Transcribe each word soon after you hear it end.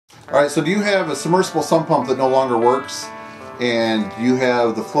Alright, so do you have a submersible sump pump that no longer works, and you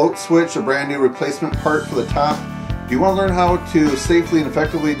have the float switch, a brand new replacement part for the top? Do you want to learn how to safely and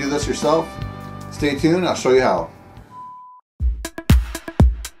effectively do this yourself? Stay tuned, I'll show you how.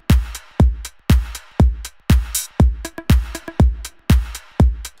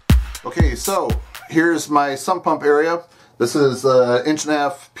 Okay, so here's my sump pump area. This is an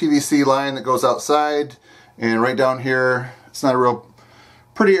 1.5" PVC line that goes outside, and right down here, it's not a real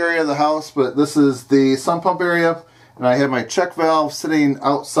pretty area of the house, but this is the sump pump area, and I have my check valve sitting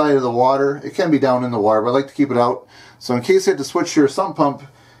outside of the water. It can be down in the water, but I like to keep it out. So in case you have to switch your sump pump,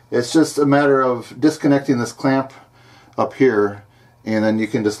 it's just a matter of disconnecting this clamp up here, and then you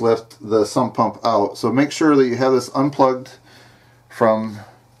can just lift the sump pump out. So make sure that you have this unplugged from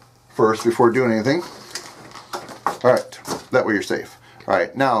first before doing anything. Alright, that way you're safe.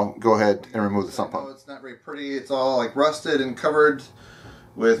 Alright, now go ahead and remove the sump pump. It's not very pretty, it's all like rusted and covered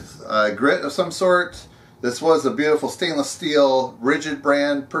with grit of some sort. This was a beautiful stainless steel rigid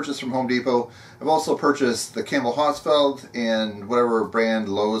brand purchased from Home Depot. I've also purchased the Campbell Hausfeld and whatever brand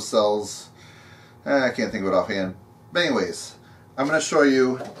Lowe's sells. I can't think of it offhand. But anyways, I'm going to show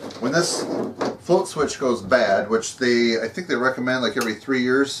you when this float switch goes bad, which I think they recommend like every 3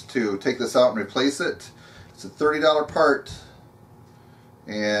 years to take this out and replace it. It's a $30 part,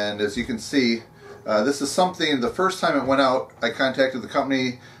 and as you can see, this is something, the first time it went out, I contacted the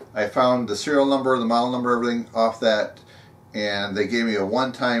company, I found the serial number, the model number, everything off that, and they gave me a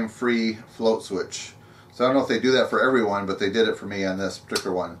one-time free float switch. So I don't know if they do that for everyone, but they did it for me on this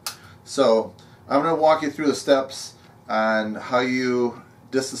particular one. So I'm going to walk you through the steps on how you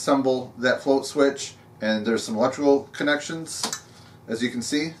disassemble that float switch, and there's some electrical connections, as you can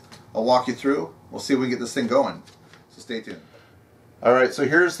see. I'll walk you through. We'll see if we can get this thing going. So stay tuned. Alright, so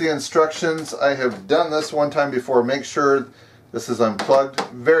here's the instructions. I have done this one time before. Make sure this is unplugged.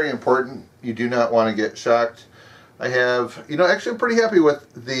 Very important. You do not want to get shocked. I have, actually I'm pretty happy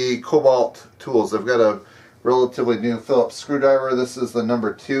with the Cobalt tools. I've got a relatively new Phillips screwdriver. This is the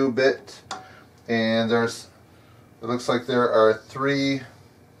number 2 bit. And it looks like there are 3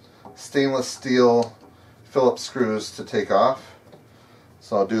 stainless steel Phillips screws to take off.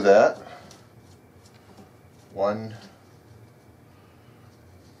 So I'll do that. 1,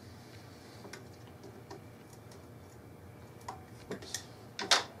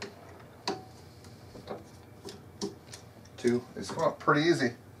 2. It's come up pretty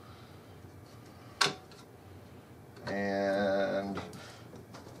easy. And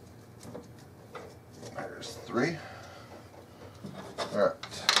there's 3. Alright.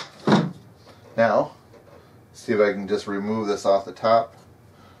 Now, see if I can just remove this off the top.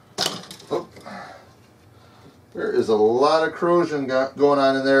 Oop. There is a lot of corrosion going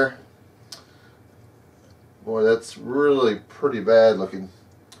on in there. Boy, that's really pretty bad looking.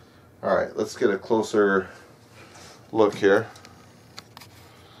 Alright, let's get a closer look here.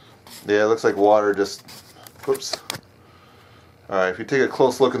 Yeah, it looks like water just, whoops. Alright, if you take a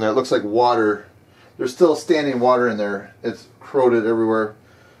close look in there, it looks like water. There's still standing water in there. It's corroded everywhere.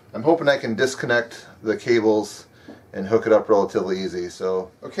 I'm hoping I can disconnect the cables and hook it up relatively easy. So,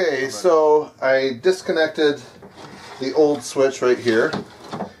 okay, so I disconnected the old switch right here,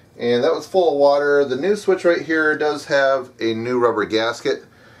 and that was full of water. The new switch right here does have a new rubber gasket.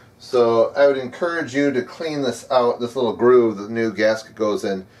 So I would encourage you to clean this out, this little groove that the new gasket goes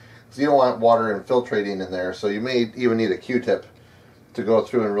in, because you don't want water infiltrating in there. So you may even need a Q-tip to go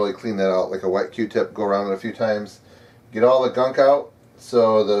through and really clean that out, like a wet Q-tip. Go around it a few times, get all the gunk out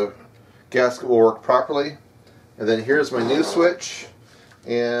so the gasket will work properly. And then here's my new switch.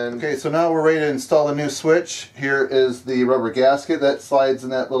 And okay, so now we're ready to install the new switch. Here is the rubber gasket that slides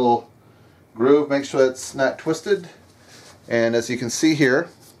in that little groove. Make sure it's not twisted. And as you can see here,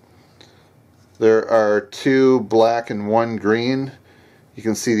 there are 2 black and 1 green. You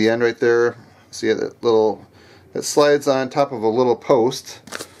can see the end right there. See that little, it slides on top of a little post.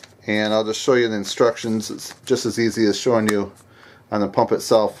 And I'll just show you the instructions. It's just as easy as showing you on the pump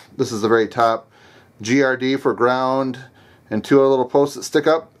itself. This is the very top. GRD for ground, and 2 other little posts that stick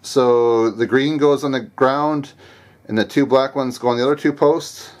up. So the green goes on the ground, and the 2 black ones go on the other 2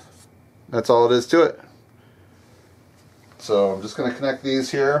 posts. That's all it is to it. So I'm just going to connect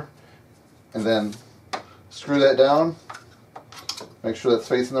these here, and then screw that down. Make sure that's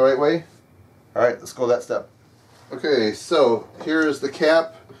facing the right way. Alright, let's go that step. Okay, so here's the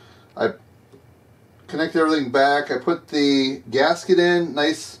cap. I connected everything back. I put the gasket in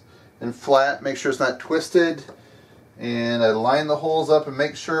nice and flat, make sure it's not twisted, and I line the holes up and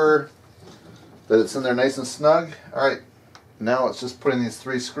make sure that it's in there nice and snug. Alright, now it's just putting these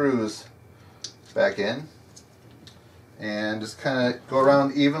 3 screws back in, and just kind of go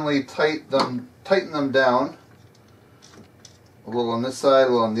around evenly, tighten them down. A little on this side, a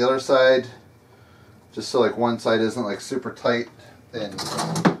little on the other side, just so like one side isn't like super tight. And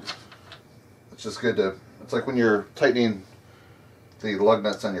it's just good to, it's like when you're tightening the lug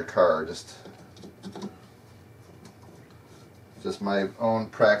nuts on your car, just my own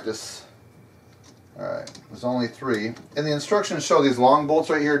practice. Alright, there's only 3. And the instructions show these long bolts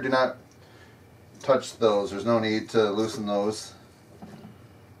right here, do not touch those. There's no need to loosen those.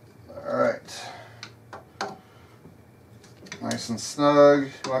 Alright. Nice and snug.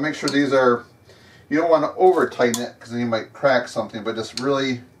 You want to make sure these are, you don't want to over tighten it because then you might crack something, but just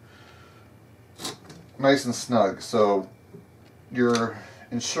really nice and snug. So you're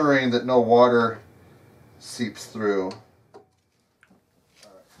ensuring that no water seeps through.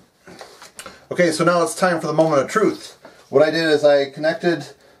 Okay, so now it's time for the moment of truth. What I did is I connected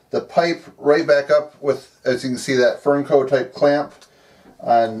the pipe right back up with, as you can see, that Fernco type clamp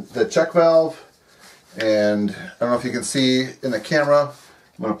on the check valve. And I don't know if you can see in the camera,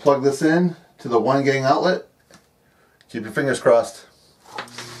 I'm going to plug this in to the 1 gang outlet. Keep your fingers crossed.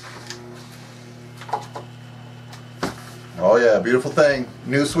 Oh yeah, beautiful thing.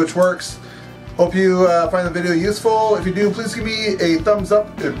 New switch works. Hope you find the video useful. If you do, please give me a thumbs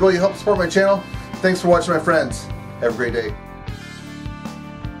up. It really helps support my channel. Thanks for watching, my friends. Have a great day.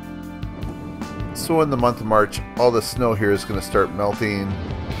 So in the month of March, all the snow here is going to start melting,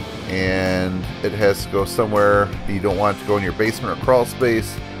 and it has to go somewhere. You don't want it to go in your basement or crawl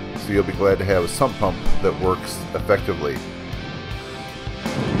space, so you'll be glad to have a sump pump that works effectively.